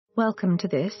Welcome to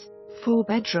this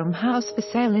 4-bedroom house for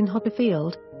sale in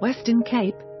Hopefield, Western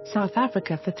Cape, South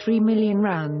Africa for R3 million.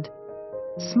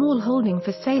 Small holding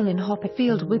for sale in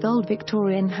Hopefield with old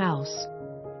Victorian house.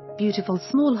 Beautiful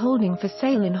small holding for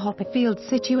sale in Hopefield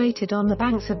situated on the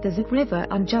banks of the ZAR River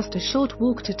and just a short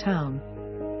walk to town.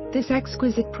 This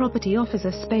exquisite property offers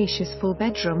a spacious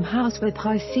 4-bedroom house with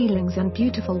high ceilings and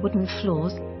beautiful wooden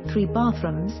floors, 3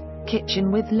 bathrooms,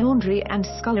 kitchen with laundry and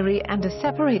scullery and a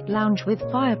separate lounge with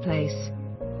fireplace.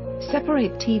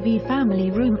 Separate TV family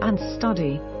room and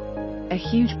study. A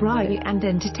huge braai and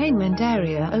entertainment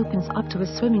area opens up to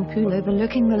a swimming pool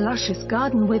overlooking the luscious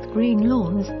garden with green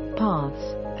lawns,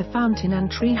 paths, a fountain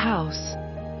and tree house.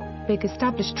 Big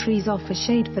established trees offer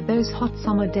shade for those hot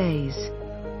summer days.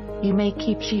 You may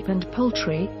keep sheep and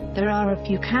poultry, there are a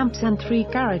few camps and 3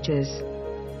 garages.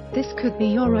 This could be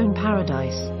your own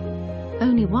paradise.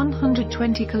 Only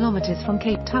 120 kilometers from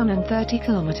Cape Town and 30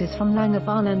 kilometers from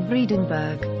Langebaan and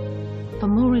Vredenburg. For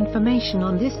more information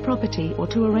on this property or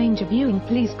to arrange a viewing,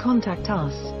 please contact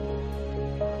us.